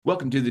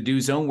Welcome to the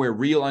Do Zone, where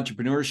real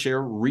entrepreneurs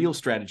share real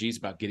strategies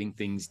about getting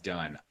things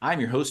done.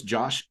 I'm your host,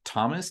 Josh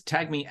Thomas.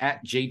 Tag me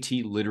at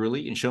JT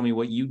Literally and show me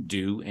what you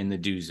do in the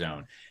Do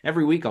Zone.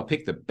 Every week, I'll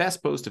pick the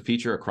best post to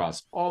feature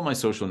across all my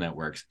social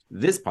networks.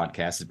 This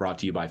podcast is brought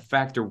to you by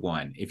Factor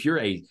One. If you're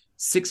a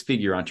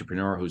six-figure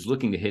entrepreneur who's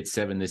looking to hit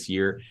seven this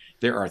year,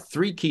 there are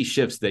three key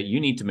shifts that you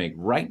need to make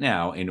right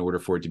now in order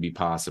for it to be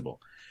possible.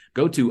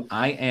 Go to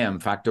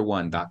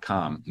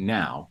iamfactor1.com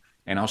now,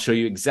 and I'll show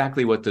you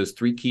exactly what those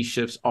three key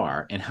shifts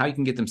are and how you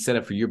can get them set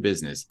up for your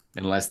business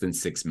in less than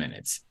 6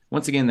 minutes.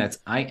 Once again, that's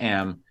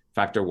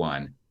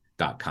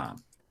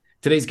iamfactor1.com.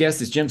 Today's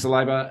guest is Jim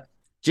Saliba.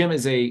 Jim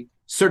is a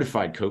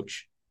certified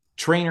coach,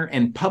 trainer,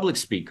 and public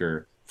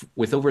speaker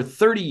with over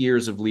 30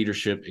 years of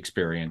leadership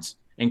experience,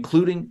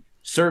 including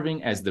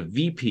serving as the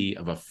VP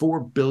of a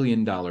 $4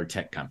 billion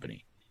tech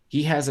company.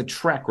 He has a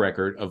track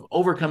record of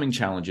overcoming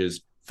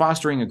challenges,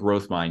 fostering a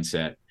growth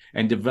mindset,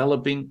 and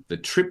developing the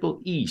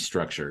Triple E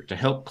structure to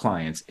help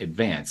clients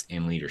advance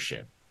in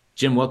leadership.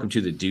 Jim, welcome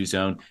to the Do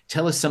Zone.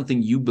 Tell us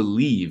something you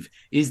believe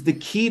is the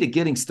key to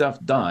getting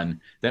stuff done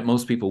that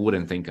most people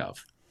wouldn't think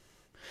of.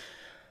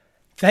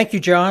 Thank you,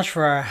 Josh,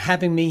 for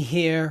having me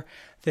here.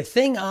 The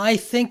thing I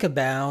think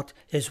about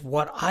is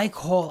what I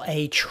call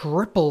a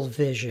triple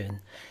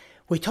vision.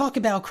 We talk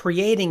about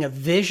creating a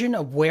vision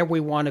of where we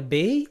want to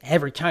be.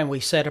 Every time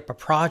we set up a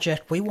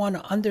project, we want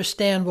to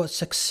understand what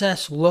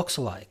success looks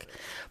like.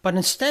 But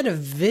instead of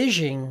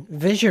visualizing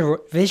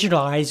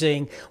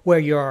where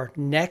your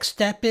next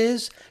step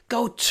is,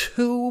 go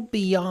two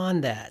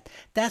beyond that.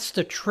 That's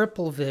the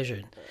triple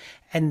vision.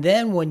 And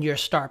then when you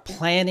start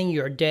planning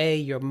your day,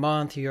 your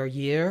month, your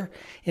year,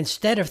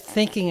 instead of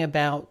thinking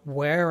about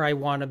where I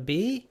want to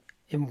be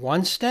in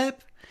one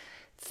step,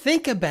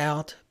 think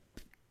about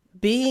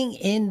being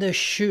in the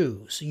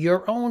shoes,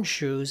 your own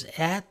shoes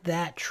at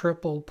that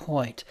triple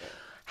point.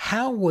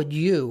 How would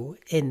you,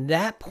 in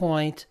that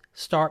point,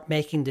 start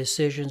making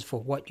decisions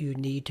for what you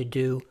need to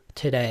do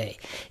today?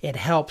 It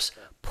helps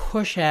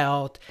push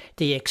out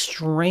the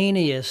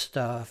extraneous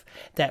stuff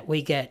that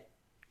we get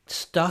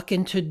stuck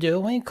into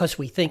doing because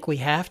we think we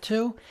have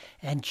to,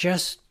 and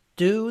just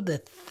do the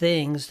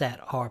things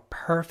that are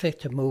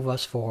perfect to move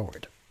us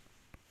forward.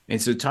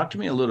 And so talk to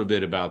me a little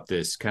bit about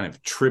this kind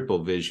of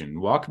triple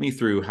vision. Walk me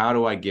through, how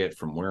do I get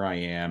from where I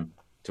am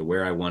to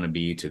where I want to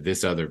be to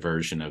this other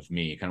version of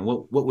me? Kind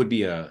of what would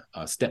be a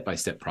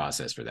step-by-step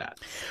process for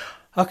that?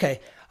 Okay.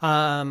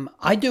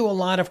 I do a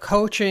lot of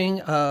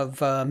coaching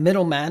of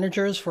middle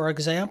managers, for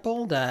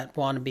example, that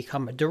want to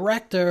become a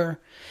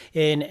director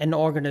in an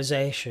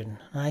organization.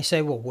 And I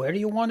say, well, where do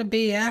you want to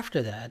be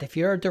after that? If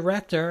you're a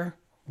director,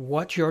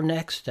 what's your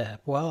next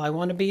step? Well, I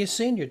want to be a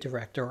senior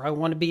director, or I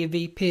want to be a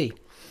VP.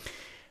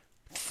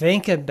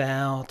 Think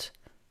about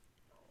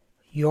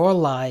your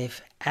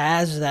life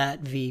as that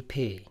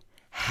VP.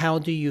 How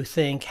do you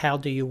think? How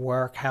do you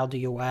work? How do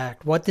you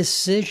act? What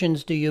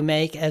decisions do you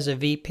make as a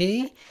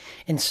VP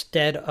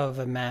instead of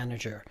a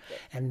manager?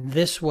 And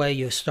this way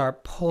you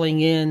start pulling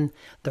in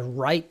the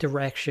right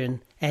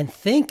direction and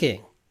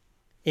thinking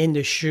in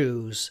the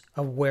shoes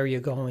of where you're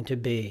going to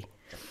be.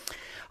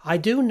 I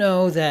do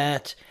know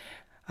that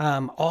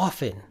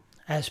often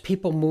as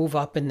people move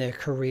up in their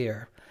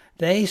career,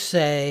 they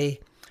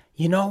say,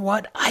 you know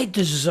what? I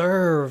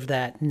deserve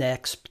that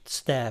next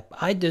step.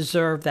 I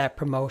deserve that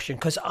promotion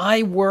because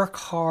I work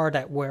hard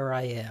at where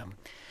I am.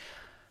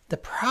 The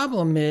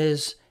problem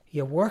is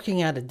you're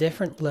working at a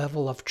different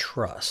level of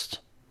trust.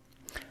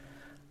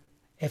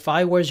 If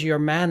I was your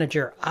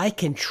manager, I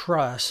can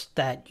trust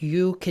that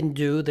you can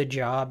do the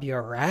job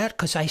you're at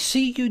because I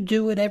see you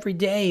do it every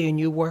day and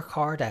you work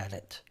hard at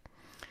it.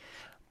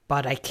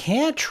 But I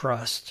can't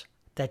trust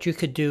that you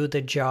could do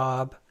the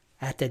job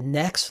at the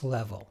next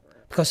level,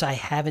 because I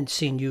haven't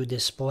seen you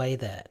display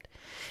that.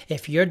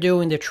 If you're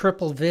doing the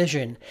triple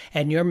vision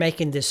and you're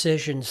making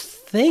decisions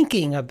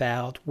thinking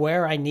about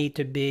where I need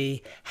to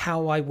be,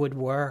 how I would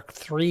work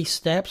 3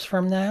 steps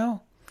from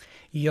now,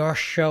 you're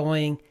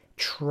showing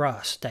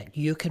trust that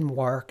you can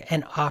work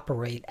and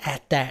operate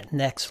at that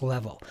next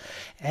level.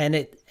 And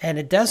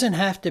it doesn't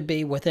have to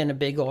be within a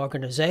big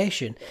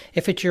organization.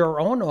 If it's your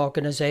own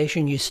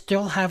organization, you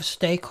still have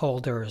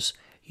stakeholders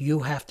you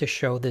have to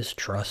show this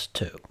trust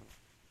to.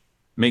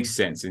 Makes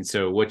sense. And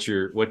so what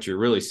you're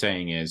really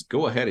saying is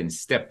go ahead and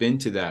step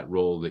into that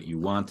role that you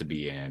want to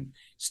be in.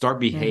 Start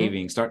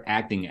behaving, start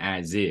acting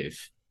as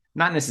if,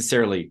 not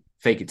necessarily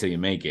fake it till you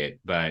make it,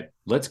 but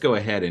let's go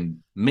ahead and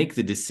make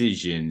the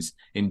decisions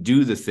and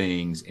do the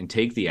things and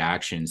take the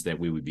actions that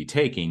we would be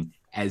taking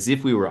as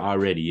if we were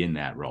already in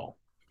that role.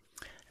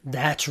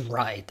 That's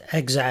right.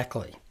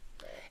 Exactly.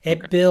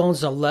 It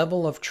builds a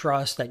level of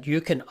trust that you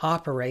can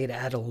operate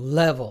at a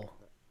level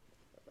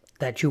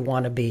that you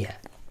want to be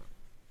at.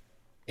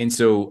 And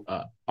so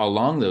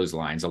along those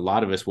lines, a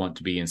lot of us want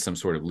to be in some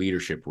sort of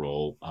leadership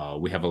role.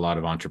 We have a lot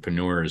of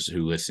entrepreneurs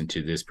who listen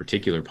to this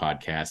particular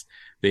podcast.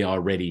 They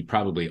already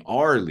probably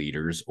are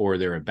leaders, or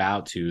they're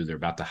about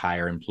to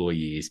hire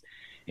employees.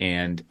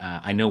 And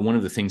I know one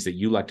of the things that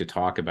you like to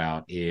talk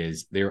about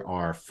is there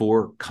are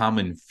 4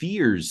 common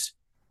fears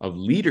of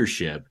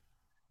leadership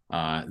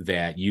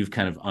that you've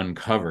kind of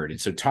uncovered. And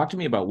so talk to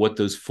me about what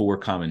those four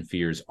common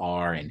fears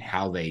are and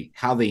how they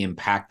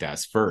impact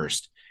us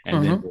first,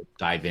 and then Hmm. we'll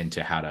dive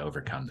into how to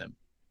overcome them.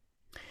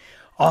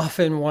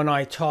 Often when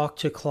I talk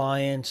to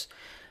clients,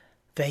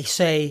 they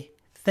say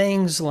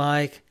things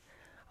like,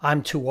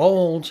 I'm too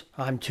old,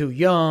 I'm too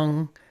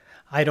young,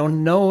 I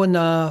don't know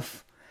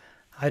enough,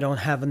 I don't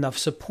have enough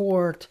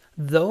support.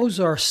 Those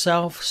are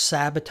self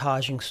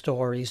sabotaging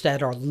stories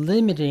that are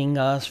limiting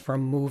us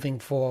from moving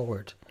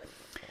forward.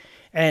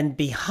 And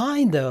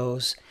behind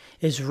those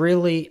is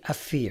really a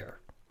fear.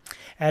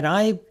 And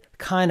I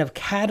kind of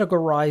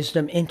categorize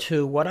them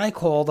into what I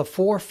call the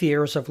four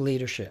fears of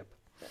leadership.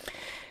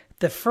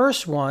 The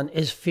first one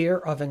is fear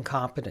of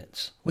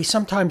incompetence. We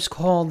sometimes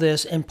call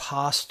this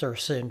imposter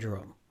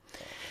syndrome.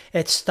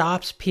 It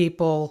stops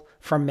people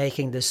from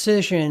making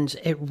decisions.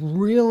 It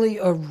really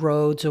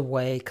erodes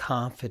away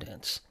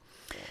confidence.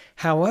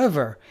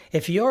 However,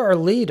 if you're a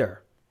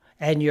leader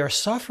and you're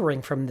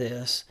suffering from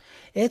this,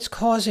 it's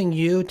causing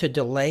you to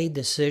delay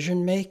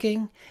decision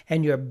making,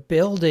 and you're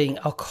building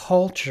a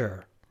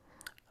culture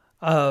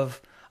of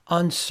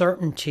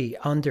uncertainty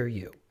under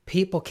you.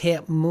 People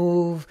can't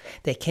move,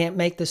 they can't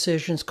make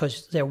decisions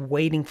because they're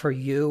waiting for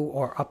you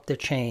or up the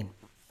chain.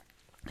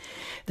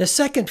 The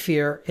second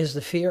fear is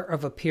the fear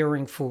of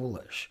appearing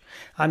foolish.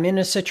 I'm in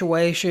a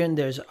situation,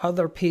 there's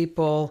other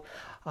people,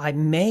 I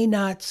may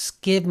not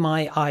give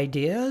my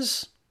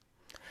ideas.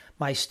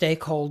 My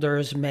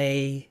stakeholders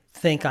may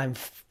think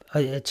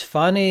it's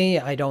funny,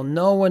 I don't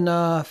know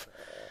enough,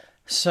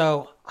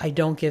 so I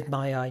don't give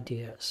my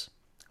ideas.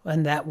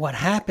 And that what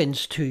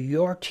happens to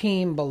your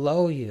team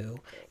below you,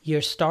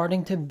 you're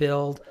starting to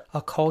build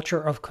a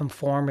culture of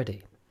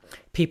conformity.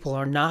 People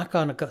are not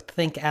going to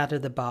think out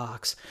of the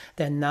box.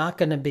 They're not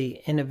going to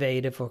be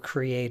innovative or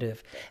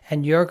creative.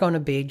 And you're going to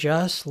be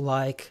just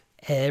like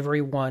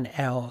everyone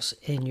else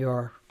in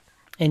your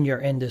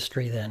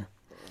industry then.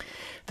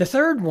 The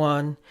third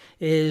one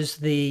is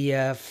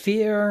the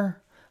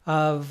fear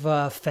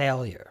of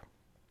failure.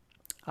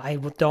 I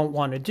don't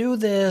want to do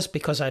this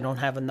because I don't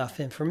have enough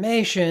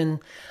information.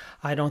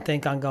 I don't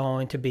think I'm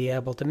going to be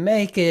able to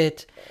make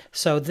it.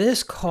 So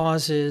this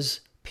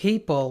causes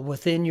people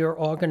within your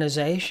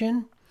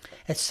organization,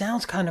 it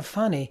sounds kind of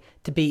funny,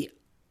 to be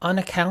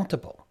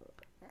unaccountable.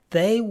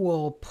 They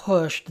will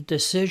push the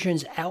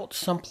decisions out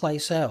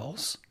someplace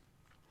else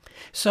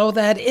so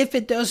that if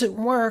it doesn't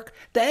work,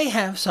 they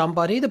have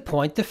somebody to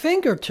point the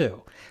finger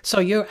to. So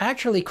you're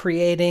actually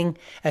creating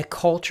a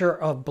culture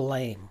of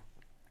blame.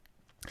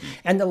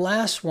 And the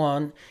last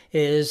one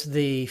is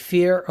the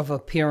fear of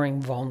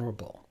appearing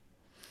vulnerable.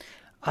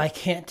 I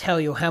can't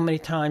tell you how many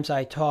times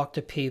I talk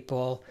to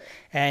people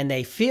and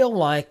they feel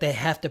like they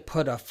have to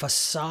put a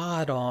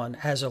facade on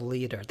as a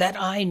leader, that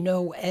I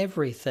know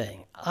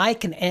everything. I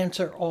can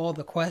answer all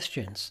the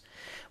questions.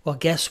 Well,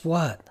 guess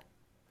what?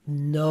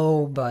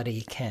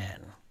 Nobody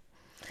can.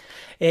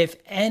 If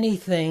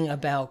anything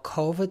about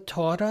COVID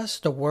taught us,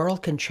 the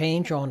world can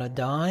change on a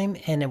dime,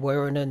 and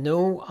we're in a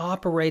new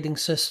operating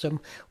system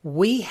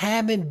we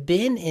haven't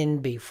been in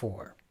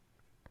before.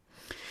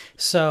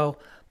 So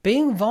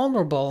being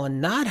vulnerable and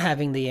not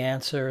having the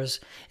answers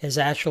is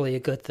actually a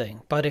good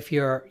thing. But if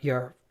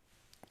you're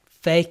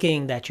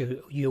faking that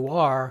you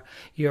are,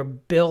 you're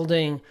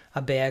building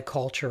a bad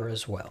culture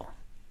as well.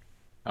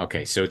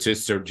 Okay, so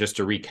just to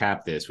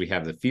recap this, we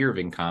have the fear of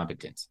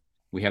incompetence.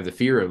 We have the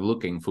fear of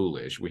looking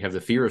foolish. We have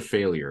the fear of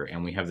failure,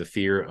 and we have the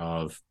fear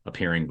of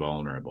appearing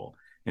vulnerable.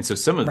 And so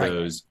some of Right.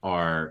 those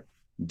are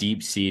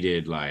deep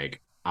seated,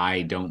 like,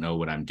 I don't know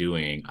what I'm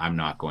doing. I'm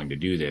not going to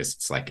do this.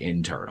 It's like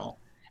internal.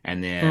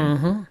 And then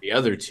Mm-hmm. the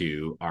other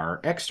two are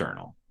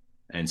external.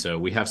 And so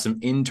we have some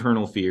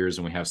internal fears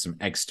and we have some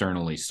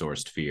externally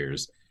sourced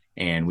fears.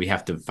 And we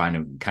have to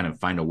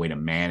find a way to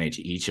manage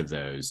each of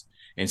those.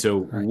 And so,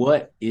 Right.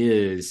 what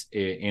is,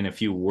 in a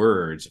few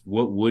words,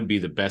 what would be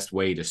the best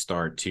way to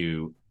start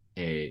to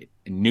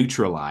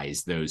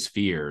neutralize those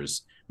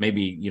fears?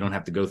 Maybe you don't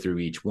have to go through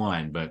each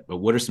one, but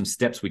what are some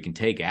steps we can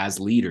take as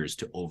leaders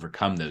to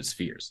overcome those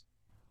fears?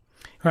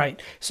 Right.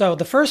 So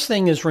the first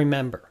thing is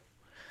remember,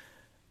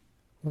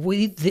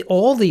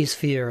 all these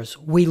fears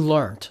we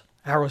learned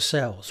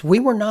ourselves. We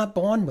were not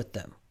born with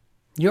them.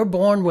 You're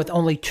born with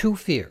only two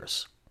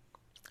fears: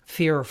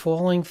 fear of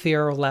falling,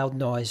 fear of loud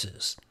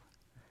noises.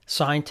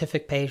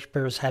 Scientific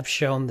papers have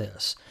shown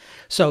this.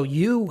 So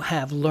you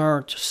have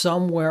learned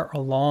somewhere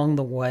along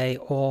the way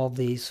all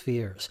these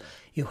fears.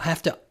 You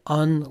have to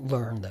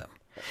unlearn them.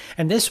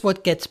 And this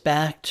what gets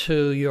back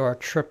to your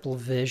triple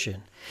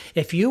vision.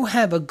 If you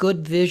have a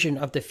good vision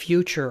of the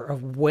future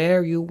of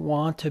where you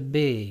want to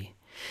be,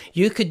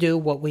 you could do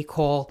what we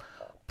call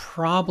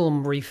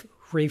problem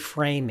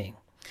reframing.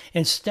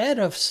 Instead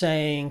of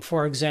saying,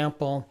 for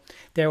example,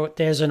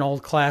 there's an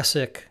old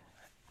classic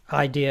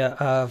idea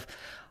of,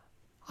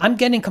 I'm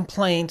getting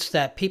complaints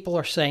that people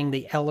are saying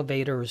the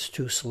elevator is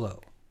too slow.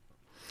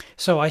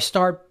 So I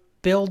start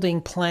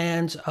building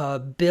plans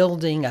of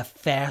building a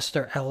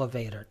faster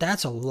elevator.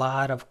 That's a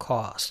lot of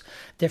cost.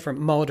 Different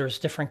motors,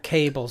 different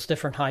cables,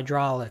 different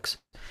hydraulics.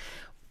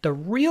 The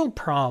real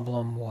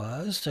problem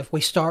was if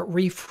we start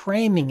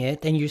reframing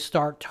it and you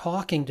start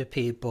talking to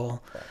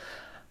people,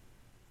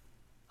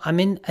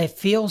 it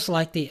feels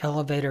like the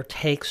elevator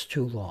takes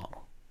too long.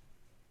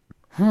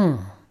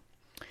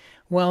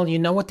 Well, you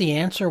know what the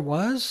answer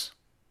was?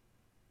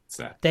 What's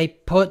that? They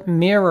put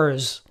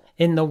mirrors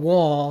in the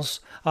walls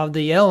of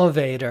the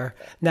elevator.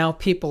 Now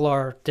people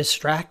are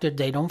distracted.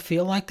 They don't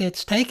feel like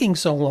it's taking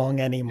so long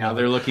Now anymore.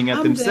 they're looking at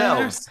I'm there.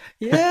 themselves.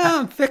 Yeah,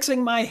 I'm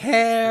fixing my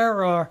hair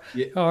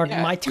Yeah, or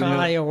yeah, my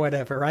tie or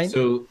whatever, right?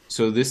 so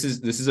this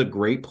is a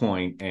great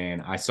point,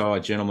 and I saw a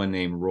gentleman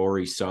named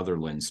Rory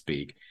Sutherland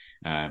speak.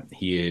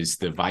 He is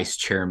the vice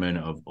chairman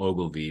of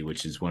Ogilvy,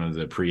 which is one of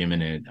the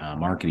preeminent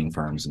marketing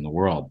firms in the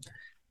world.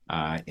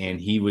 And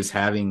he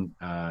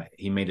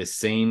made a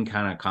same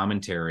kind of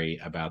commentary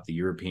about the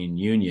European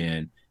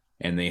Union,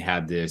 and they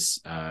had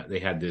this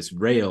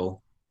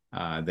rail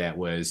that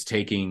was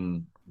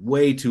taking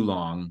way too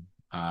long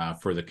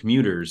for the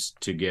commuters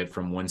to get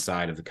from one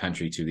side of the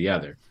country to the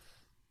other.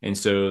 And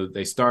so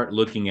they start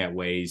looking at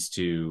ways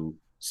to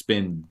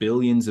spend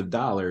billions of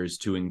dollars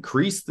to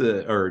increase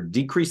or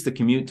decrease the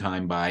commute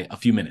time by a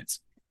few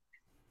minutes.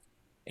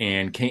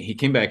 And he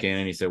came back in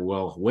and he said,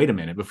 well, wait a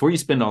minute, before you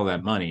spend all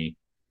that money,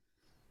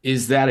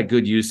 is that a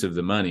good use of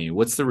the money?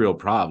 What's the real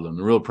problem?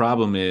 The real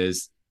problem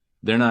is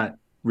they're not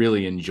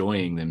really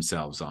enjoying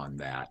themselves on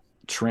that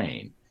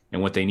train.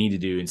 And what they need to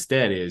do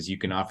instead is you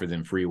can offer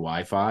them free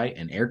Wi-Fi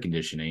and air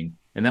conditioning,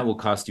 and that will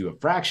cost you a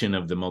fraction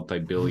of the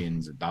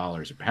multi-billions of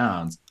dollars or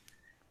pounds,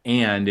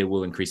 and it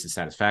will increase the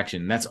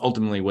satisfaction. And that's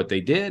ultimately what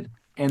they did,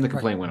 and the Right.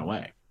 complaint went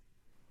away.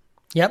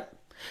 Yep.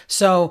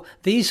 So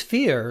these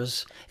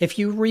fears, if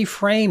you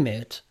reframe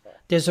it,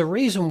 there's a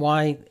reason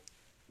why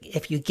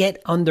if you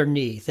get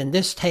underneath, and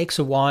this takes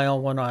a while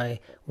when I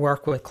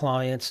work with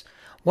clients,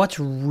 what's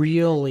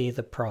really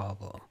the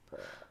problem?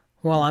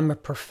 Well, I'm a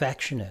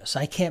perfectionist.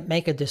 I can't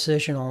make a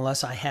decision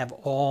unless I have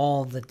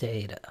all the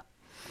data.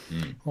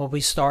 Mm. Well, we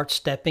start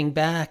stepping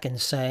back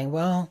and saying,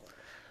 well,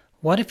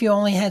 what if you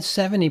only had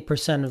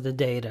 70% of the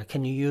data?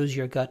 Can you use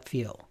your gut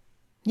feel?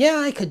 Yeah,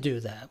 I could do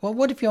that. Well,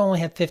 what if you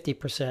only have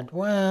 50%?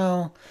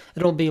 Well,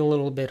 it'll be a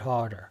little bit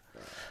harder.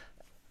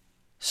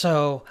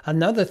 So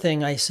another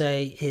thing I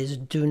say is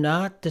do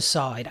not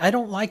decide. I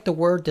don't like the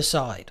word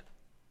decide.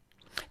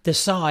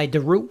 Decide, the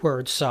root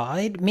word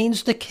side,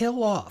 means to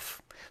kill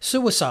off.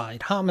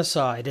 Suicide,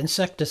 homicide,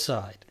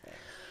 insecticide.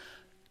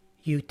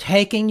 You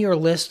taking your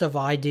list of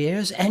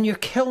ideas and you're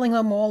killing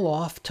them all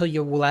off till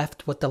you're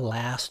left with the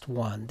last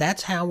one.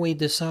 That's how we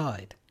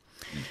decide.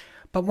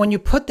 But when you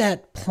put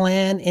that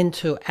plan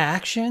into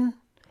action,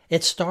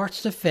 it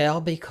starts to fail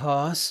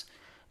because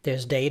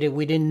there's data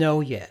we didn't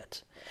know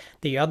yet.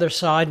 The other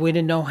side, we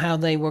didn't know how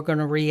they were going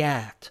to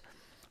react,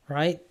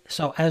 right?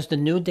 So as the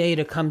new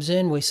data comes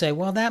in, we say,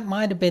 well, that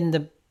might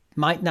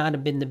not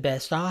have been the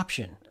best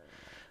option.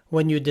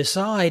 When you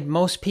decide,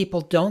 most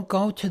people don't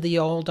go to the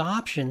old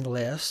option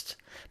list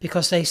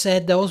because they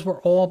said those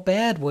were all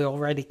bad. We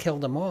already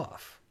killed them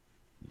off.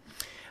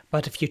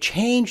 But if you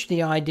change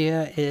the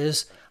idea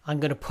is, I'm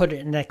going to put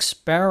an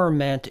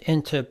experiment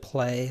into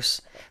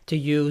place to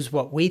use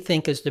what we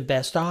think is the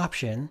best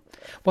option.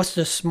 What's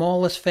the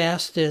smallest,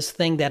 fastest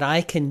thing that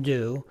I can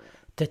do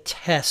to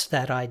test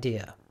that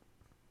idea?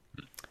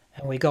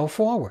 And we go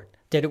forward.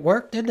 Did it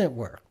work? Didn't it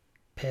work?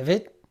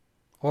 Pivot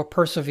or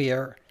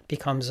persevere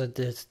becomes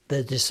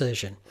the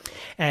decision.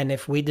 And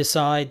if we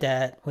decide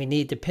that we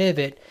need to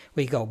pivot,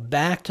 we go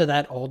back to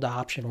that old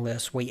option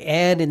list. We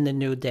add in the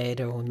new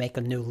data. We make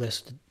a new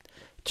list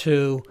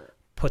to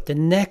put the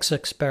next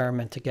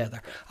experiment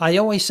together. I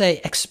always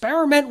say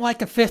experiment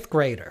like a fifth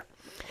grader.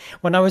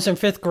 When I was in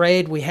fifth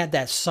grade, we had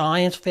that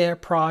science fair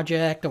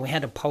project and we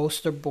had a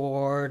poster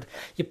board.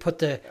 You put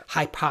the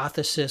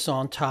hypothesis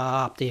on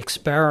top, the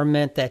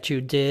experiment that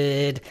you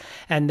did,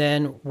 and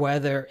then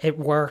whether it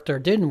worked or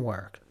didn't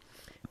work.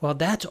 Well,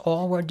 that's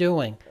all we're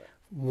doing,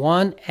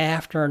 one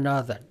after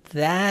another.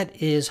 That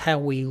is how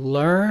we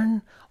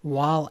learn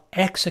while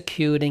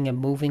executing and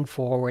moving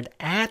forward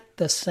at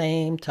the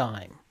same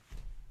time.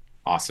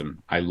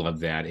 Awesome. I love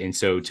that. And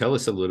so tell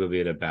us a little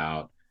bit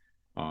about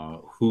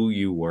who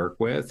you work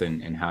with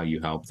and how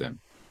you help them.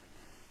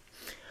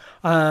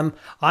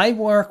 I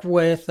work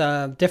with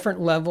different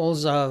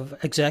levels of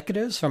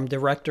executives, from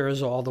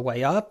directors all the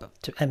way up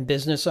and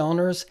business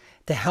owners,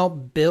 to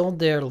help build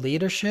their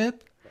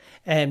leadership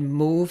and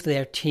move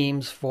their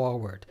teams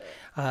forward.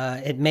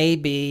 It may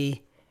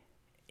be,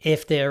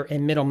 if they're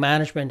in middle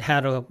management, how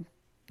to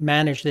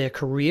manage their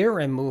career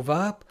and move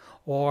up,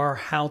 or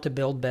how to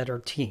build better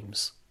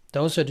teams.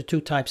 Those are the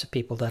two types of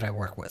people that I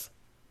work with.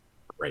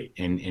 Great.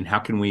 And how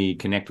can we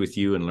connect with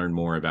you and learn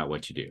more about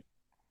what you do?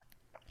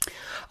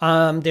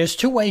 There's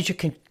two ways you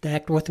can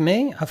connect with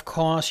me. Of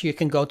course, you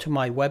can go to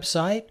my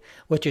website,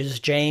 which is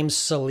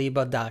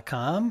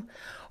jamessaliba.com,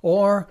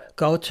 or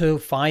go to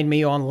find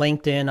me on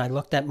LinkedIn. I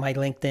looked at my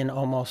LinkedIn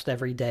almost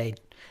every day,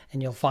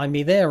 and you'll find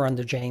me there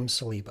under James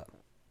Saliba.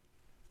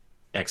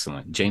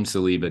 Excellent.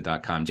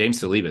 JamesSaliba.com.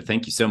 James Saliba,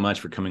 thank you so much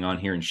for coming on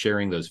here and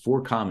sharing those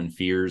 4 common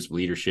fears of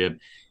leadership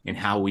and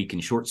how we can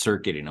short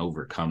circuit and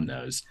overcome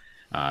those.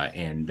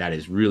 And that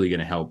is really going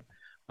to help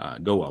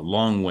go a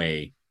long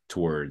way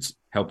towards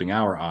helping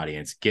our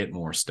audience get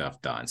more stuff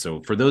done.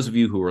 So for those of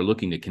you who are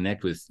looking to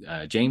connect with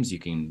James, you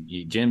can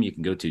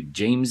go to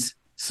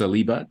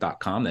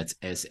JamesSaliba.com. That's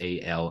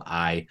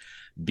SALIBA.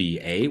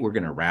 We're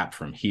going to wrap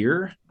from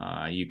here.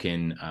 You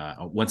can,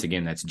 once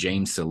again, that's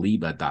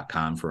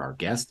JamesSaliba.com for our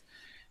guest.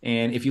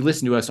 And if you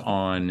listen to us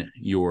on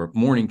your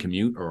morning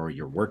commute or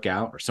your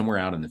workout or somewhere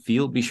out in the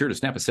field, be sure to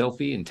snap a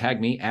selfie and tag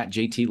me at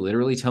JT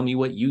Literally. Tell me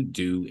what you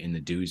do in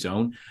the do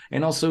zone.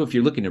 And also, if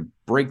you're looking to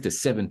break the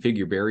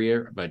 7-figure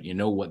barrier, but you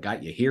know what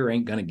got you here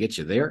ain't going to get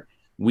you there,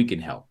 we can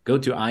help. Go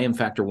to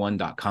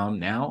IamFactor1.com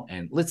now,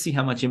 and let's see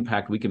how much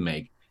impact we can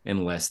make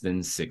in less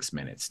than 6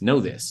 minutes. Know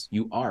this,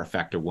 you are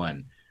Factor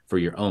 1 for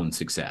your own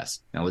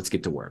success. Now let's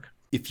get to work.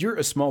 If you're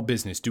a small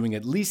business doing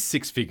at least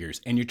 6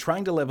 figures and you're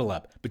trying to level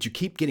up, but you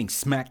keep getting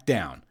smacked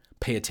down,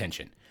 pay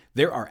attention.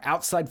 There are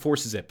outside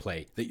forces at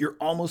play that you're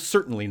almost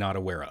certainly not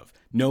aware of.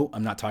 No,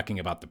 I'm not talking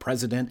about the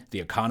president,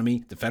 the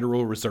economy, the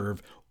Federal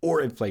Reserve,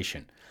 or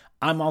inflation.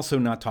 I'm also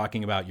not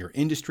talking about your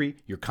industry,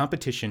 your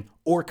competition,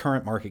 or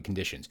current market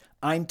conditions.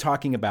 I'm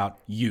talking about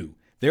you.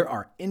 There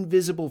are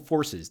invisible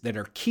forces that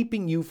are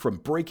keeping you from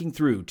breaking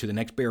through to the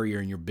next barrier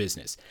in your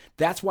business.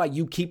 That's why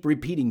you keep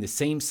repeating the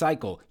same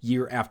cycle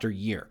year after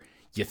year.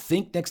 You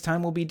think next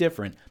time will be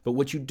different, but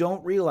what you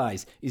don't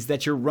realize is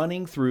that you're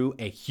running through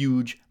a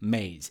huge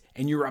maze,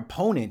 and your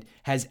opponent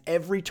has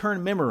every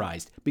turn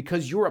memorized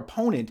because your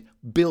opponent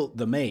built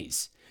the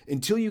maze.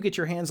 Until you get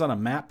your hands on a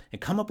map and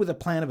come up with a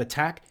plan of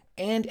attack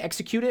and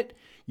execute it,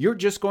 you're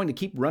just going to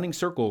keep running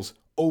circles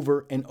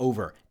over and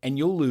over, and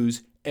you'll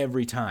lose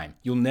every time.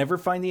 You'll never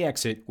find the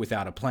exit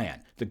without a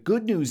plan. The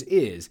good news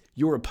is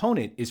your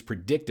opponent is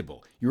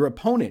predictable. Your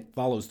opponent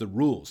follows the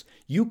rules.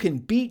 You can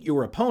beat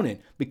your opponent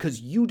because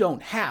you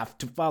don't have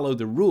to follow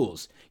the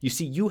rules. You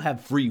see, you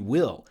have free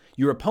will.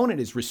 Your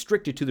opponent is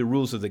restricted to the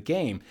rules of the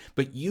game,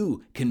 but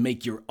you can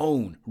make your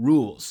own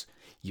rules.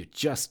 You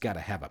just got to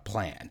have a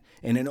plan.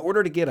 And in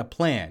order to get a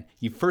plan,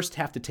 you first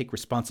have to take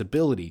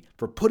responsibility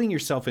for putting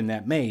yourself in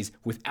that maze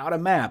without a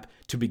map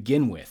to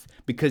begin with,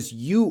 because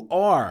you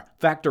are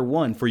Factor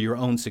 1 for your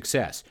own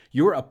success.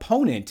 Your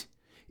opponent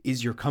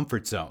is your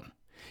comfort zone.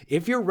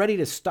 If you're ready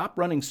to stop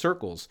running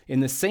circles in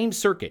the same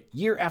circuit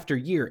year after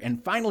year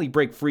and finally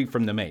break free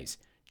from the maze,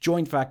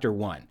 join Factor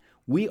 1.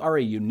 We are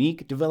a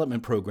unique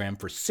development program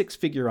for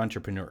 6-figure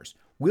entrepreneurs.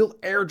 We'll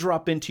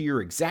airdrop into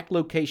your exact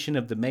location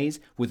of the maze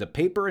with a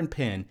paper and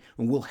pen,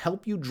 and we'll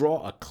help you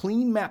draw a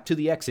clean map to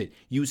the exit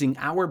using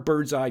our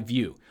bird's eye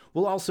view.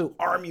 We'll also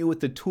arm you with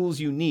the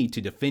tools you need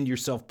to defend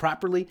yourself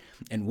properly,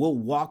 and we'll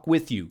walk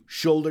with you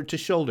shoulder to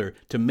shoulder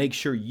to make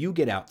sure you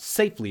get out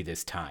safely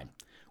this time.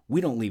 We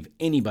don't leave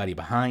anybody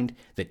behind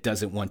that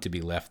doesn't want to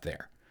be left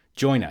there.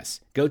 Join us.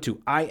 Go to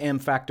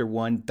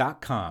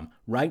IamFactor1.com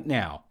right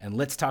now, and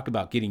let's talk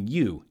about getting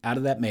you out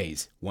of that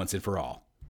maze once and for all.